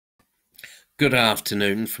Good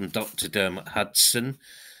afternoon from Dr. Dermot Hudson,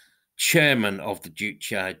 Chairman of the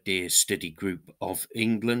Juche Idea Study Group of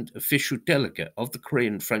England, official delegate of the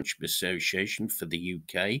Korean Friendship Association for the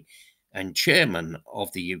UK, and Chairman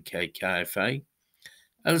of the UK KFA,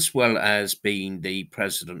 as well as being the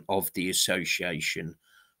President of the Association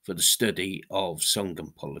for the Study of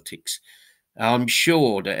Songun Politics. I'm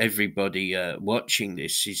sure that everybody watching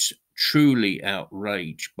this is truly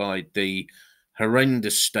outraged by the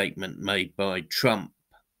horrendous statement made by Trump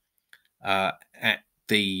at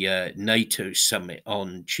the NATO summit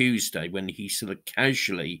on Tuesday, when he sort of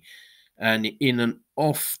casually and in an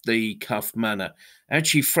off-the-cuff manner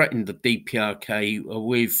actually threatened the DPRK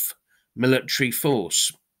with military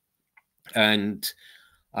force. And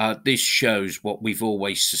this shows what we've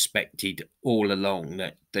always suspected all along,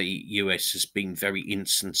 that the US has been very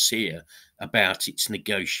insincere about its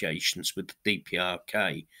negotiations with the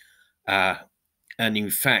DPRK. And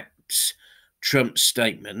in fact, Trump's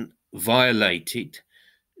statement violated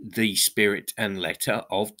the spirit and letter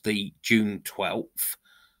of the June 12th,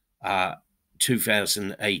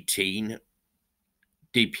 2018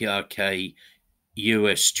 DPRK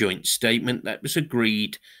US joint statement that was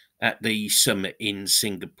agreed at the summit in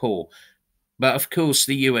Singapore. But of course,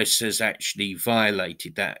 the US has actually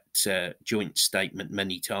violated that joint statement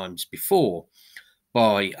many times before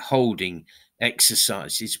by holding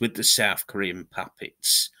exercises with the South Korean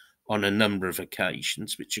puppets on a number of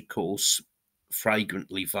occasions, which of course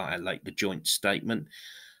flagrantly violate the joint statement.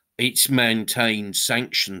 It's maintained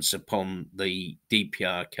sanctions upon the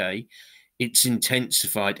DPRK. It's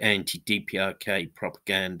intensified anti-DPRK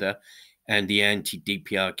propaganda and the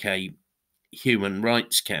anti-DPRK human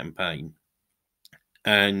rights campaign.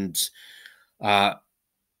 And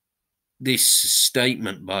this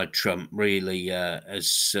statement by Trump really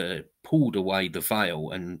has pulled away the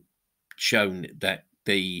veil and shown that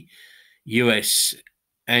the US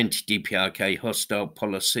anti-DPRK hostile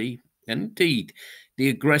policy, and indeed the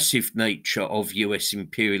aggressive nature of US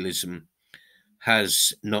imperialism,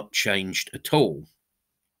 has not changed at all.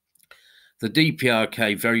 The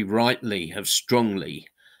DPRK very rightly have strongly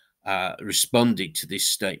responded to this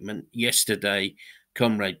statement. Yesterday,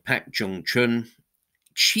 Comrade Pak Jong-chun,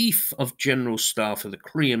 Chief of General Staff of the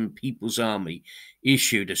Korean People's Army,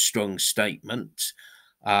 issued a strong statement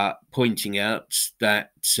pointing out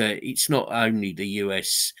that it's not only the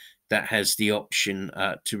US that has the option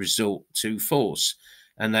to resort to force,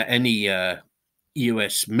 and that any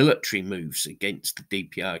US military moves against the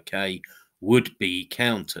DPRK would be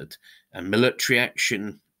countered, and military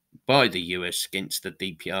action by the US against the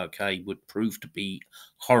DPRK would prove to be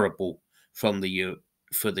horrible for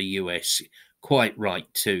the US. Quite right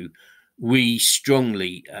too. We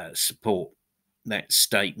strongly support that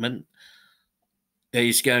statement.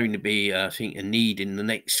 There's going to be, I think, a need in the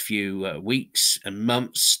next few weeks and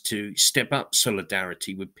months to step up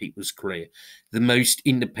solidarity with People's Korea, the most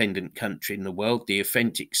independent country in the world, the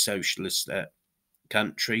authentic socialist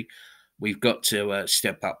country. We've got to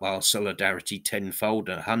step up our solidarity tenfold,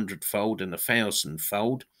 100-fold, and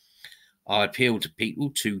 1,000-fold. I appeal to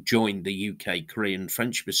people to join the UK Korean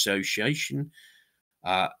Friendship Association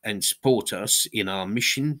and support us in our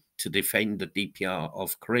mission to defend the DPR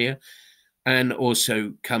of Korea, and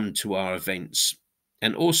also come to our events,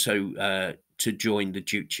 and also to join the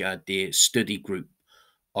Juche Idea Study Group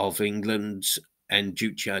of England and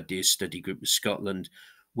Juche Idea Study Group of Scotland,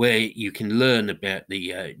 where you can learn about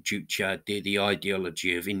the Juche Idea, the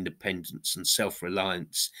ideology of independence and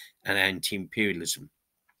self-reliance and anti-imperialism.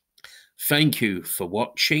 Thank you for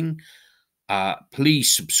watching.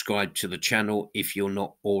 Please subscribe to the channel if you're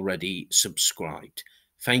not already subscribed.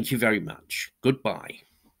 Thank you very much. Goodbye.